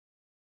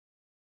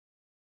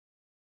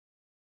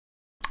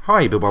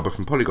Hi, Bill Barber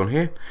from Poliigon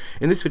here.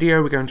 In this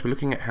video we're going to be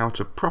looking at how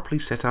to properly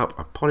set up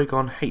a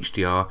Poliigon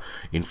HDR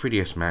in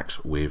 3ds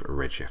Max with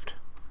Redshift.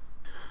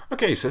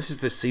 Okay, so this is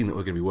the scene that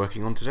we're going to be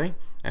working on today.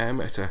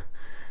 It's a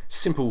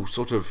simple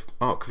sort of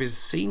ArcViz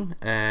scene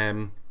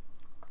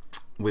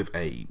with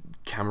a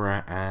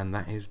camera, and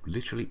that is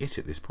literally it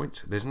at this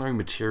point. There's no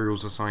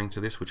materials assigned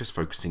to this, we're just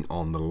focusing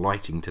on the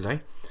lighting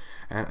today.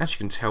 And as you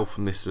can tell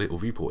from this little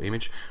viewport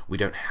image, we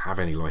don't have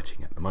any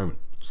lighting at the moment.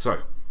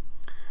 So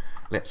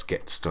let's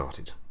get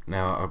started.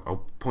 Now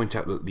I'll point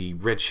out that the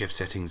Redshift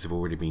settings have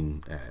already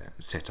been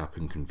set up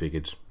and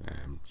configured,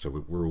 so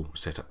we're all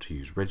set up to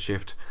use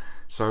Redshift.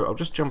 So I'll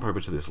just jump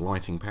over to this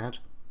lighting panel,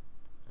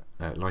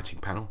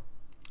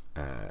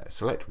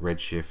 select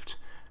Redshift,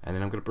 and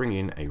then I'm going to bring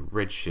in a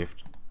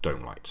Redshift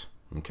dome light.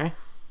 Okay.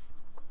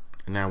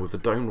 Now with the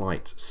dome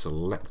light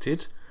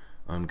selected,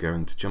 I'm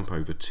going to jump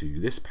over to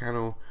this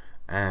panel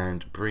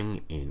and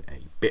bring in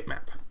a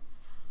bitmap.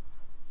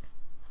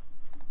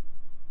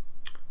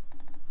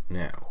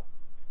 Now,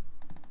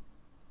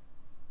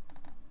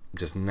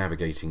 just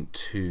navigating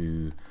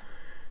to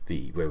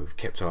where we've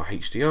kept our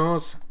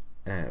HDRs,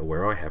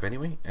 where I have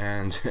anyway,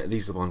 and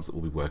these are the ones that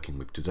we'll be working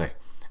with today.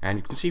 And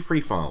you can see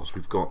three files.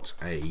 We've got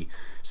a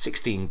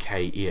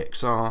 16K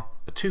EXR,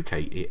 a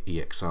 2K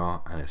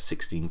EXR, and a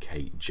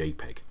 16K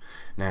JPEG.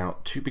 Now,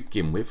 to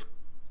begin with,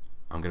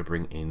 I'm going to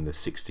bring in the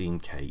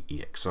 16K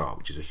EXR,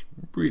 which is a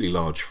really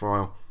large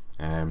file,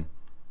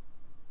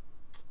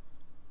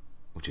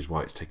 which is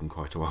why it's taken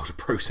quite a while to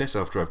process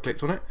after I've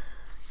clicked on it.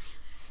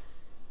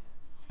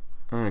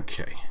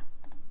 Okay,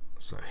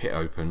 so hit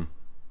open.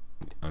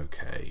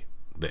 Okay,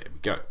 there we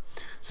go.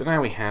 So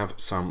now we have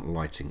some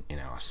lighting in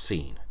our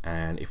scene,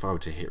 and if I were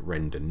to hit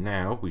render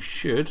now, we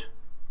should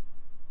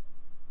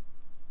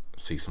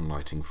see some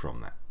lighting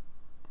from that.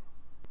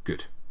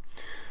 Good.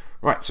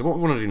 Right, so what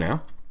we want to do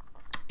now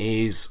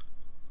is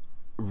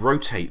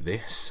rotate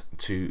this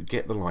to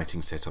get the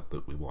lighting set up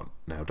that we want.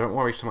 Now don't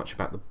worry so much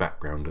about the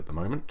background at the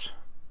moment.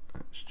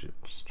 Let's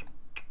just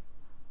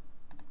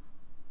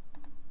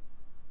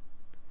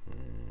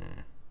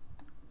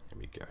there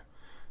we go.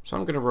 So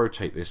I'm going to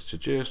rotate this to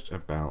just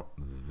about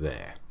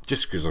there,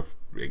 just because I've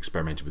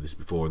experimented with this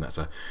before, and that's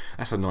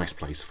a nice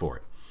place for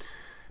it.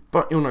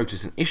 But you'll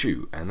notice an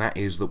issue, and that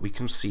is that we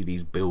can see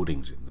these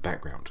buildings in the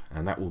background,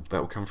 and that will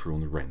come through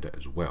on the render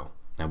as well.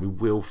 Now we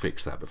will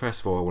fix that, but first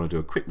of all I want to do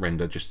a quick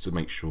render just to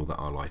make sure that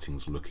our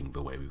lighting's looking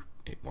the way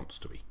it wants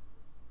to be.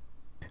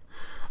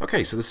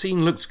 Okay, so the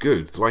scene looks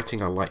good. The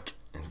lighting I like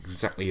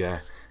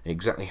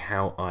exactly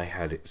how I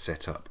had it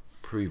set up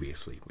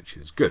previously, which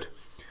is good.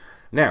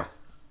 Now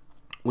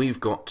we've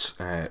got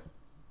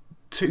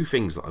two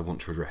things that I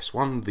want to address.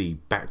 One, the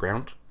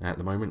background. At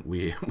the moment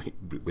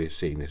we're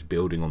seeing this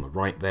building on the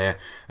right there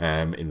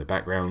in the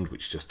background,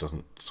 which just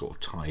doesn't sort of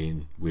tie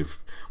in with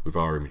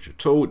our image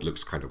at all. It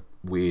looks kind of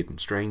weird and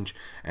strange.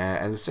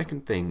 And the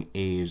second thing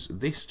is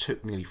this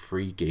took nearly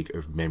 3 gig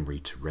of memory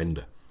to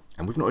render.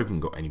 And we've not even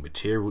got any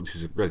material. This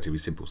is a relatively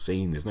simple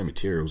scene. There's no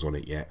materials on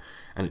it yet.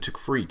 And it took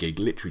 3 gig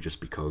literally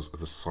just because of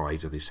the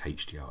size of this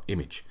HDR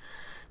image.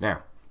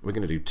 Now, we're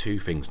going to do two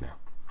things now.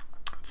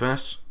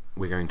 First,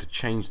 we're going to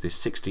change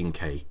this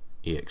 16K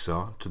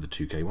EXR to the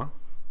 2K one.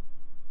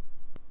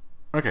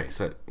 Okay,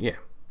 so yeah,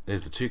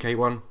 there's the 2K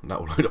one.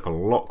 That will load up a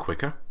lot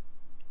quicker.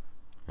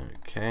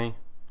 Okay.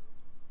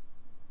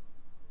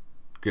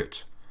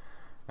 Good.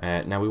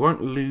 Now we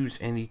won't lose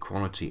any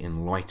quality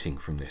in lighting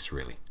from this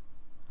really.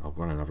 I'll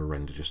run another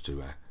render just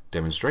to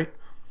demonstrate.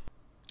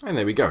 And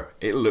there we go.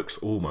 It looks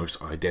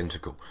almost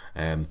identical.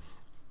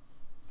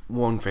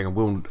 One thing I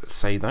will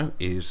say though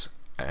is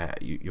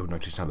you'll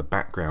notice how the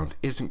background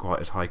isn't quite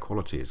as high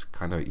quality. It's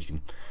kind of,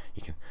 you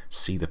can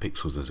see the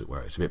pixels as it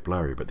were. It's a bit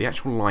blurry, but the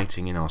actual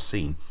lighting in our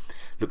scene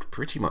looked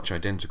pretty much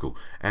identical.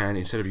 And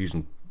instead of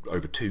using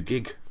over 2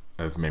 gig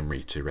of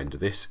memory to render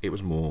this, it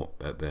was more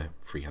at the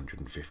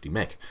 350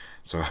 meg.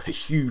 So a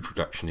huge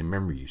reduction in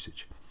memory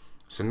usage.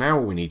 So now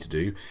all we need to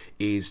do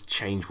is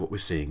change what we're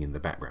seeing in the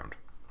background.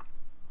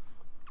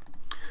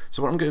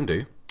 So what I'm going to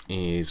do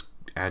is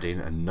add in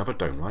another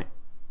dome light.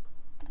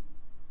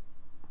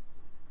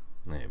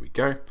 There we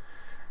go.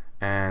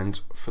 And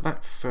for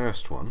that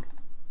first one,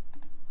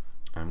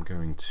 I'm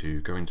going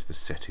to go into the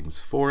settings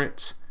for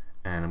it,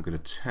 and I'm going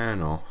to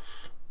turn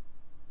off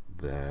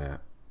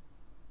the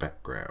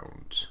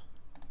background.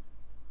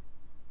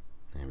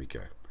 There we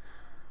go.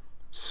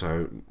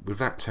 So with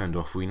that turned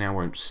off, we now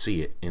won't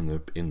see it in the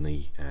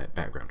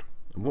background.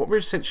 And what we're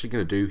essentially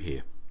going to do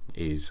here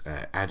is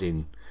add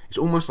in, it's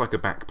almost like a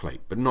backplate,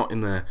 but not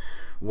in the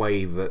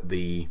way that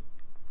the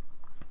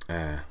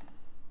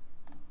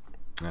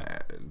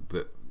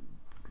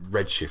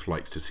Redshift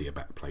likes to see a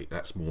backplate.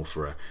 That's more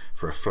for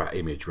a flat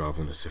image rather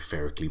than a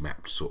spherically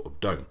mapped sort of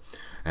dome.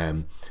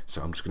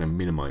 So I'm just going to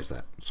minimize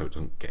that so it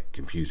doesn't get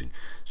confusing.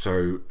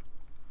 So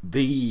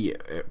the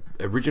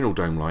original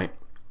dome light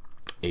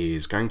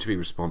is going to be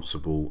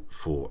responsible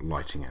for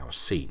lighting our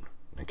scene.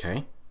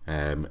 Okay,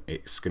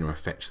 it's going to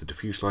affect the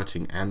diffuse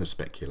lighting and the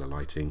specular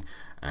lighting,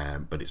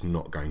 but it's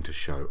not going to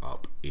show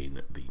up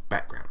in the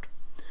background.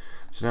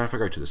 So now if I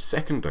go to the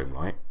second dome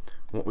light,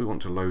 what we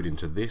want to load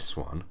into this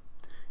one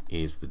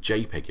is the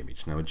JPEG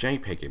image. Now a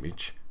JPEG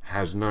image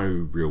has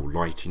no real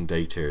lighting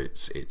data.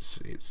 It's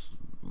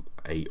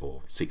 8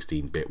 or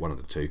 16-bit, one of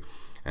the two.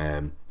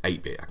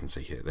 8-bit, I can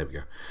see here. There we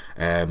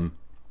go.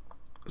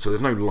 So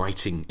there's no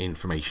lighting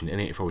information in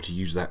it. If I were to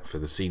use that for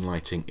the scene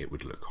lighting, it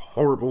would look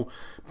horrible.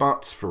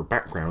 But for a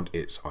background,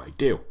 it's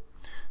ideal.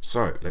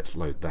 So let's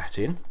load that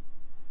in.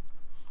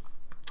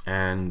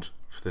 And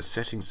for the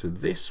settings for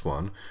this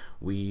one,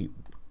 we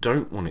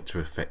don't want it to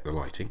affect the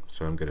lighting.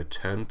 So I'm going to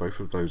turn both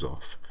of those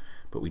off.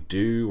 But we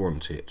do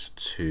want it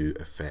to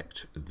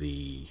affect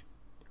the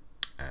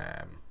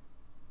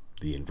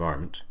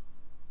environment.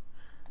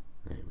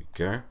 There we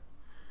go.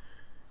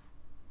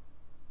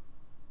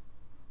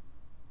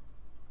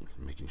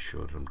 Making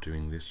sure that I'm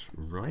doing this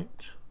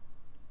right.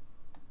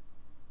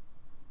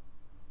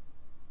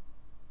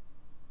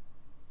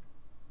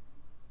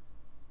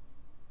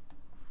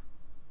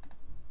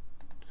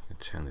 Just going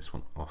to turn this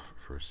one off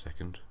for a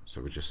second,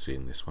 so we're just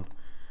seeing this one.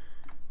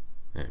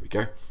 There we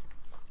go.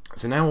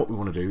 So now what we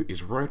want to do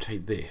is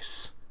rotate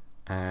this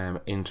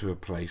into a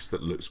place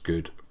that looks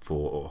good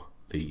for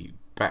the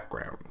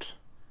background,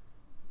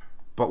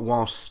 but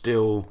while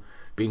still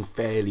being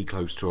fairly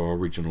close to our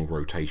original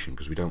rotation,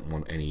 because we don't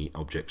want any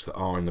objects that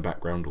are in the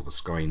background or the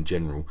sky in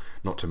general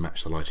not to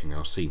match the lighting in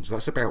our scene. So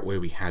that's about where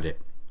we had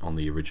it on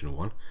the original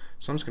one.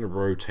 So I'm just going to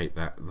rotate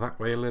that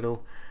way a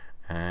little,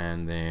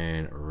 and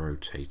then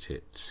rotate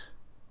it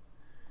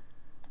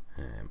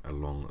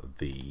along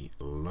the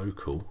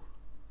local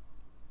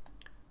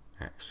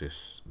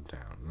axis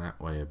down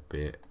that way a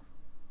bit.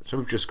 So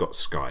we've just got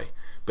sky,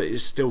 but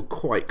it's still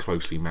quite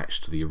closely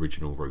matched to the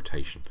original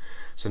rotation.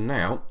 So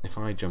now if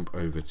I jump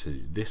over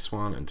to this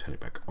one and turn it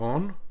back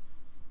on,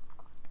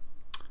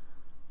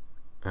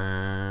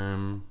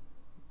 I'm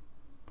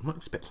not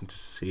expecting to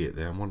see it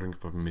there. I'm wondering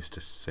if I've missed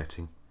a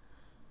setting.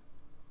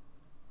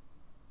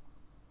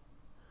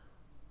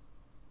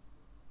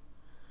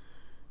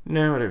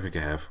 No, I don't think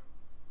I have.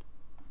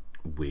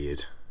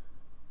 Weird.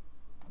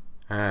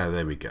 Ah,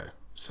 there we go.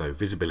 So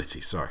visibility,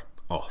 sorry,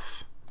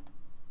 off.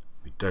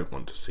 We don't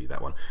want to see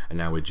that one, and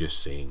now we're just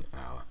seeing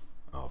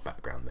our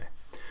background there.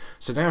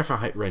 So now if I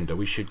hit render,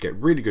 we should get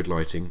really good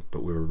lighting,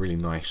 but with a really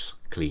nice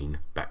clean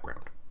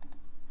background.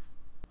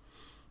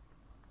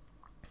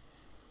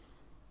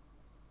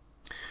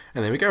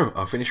 And there we go,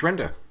 our finished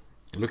render.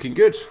 Looking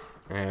good.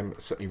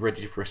 Certainly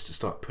ready for us to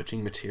start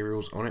putting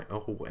materials on it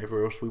or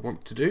whatever else we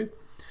want to do.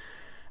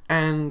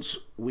 And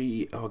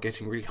we are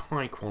getting really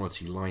high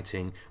quality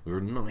lighting with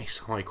a nice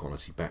high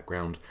quality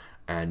background,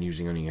 and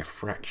using only a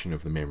fraction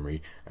of the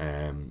memory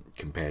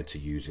compared to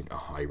using a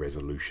high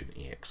resolution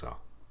EXR.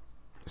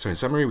 So in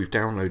summary, we've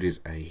downloaded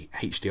a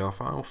HDR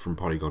file from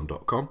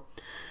Poliigon.com,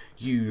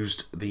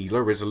 used the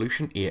low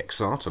resolution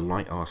EXR to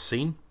light our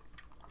scene,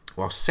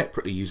 while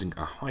separately using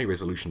a high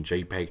resolution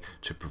JPEG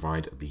to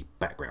provide the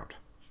background.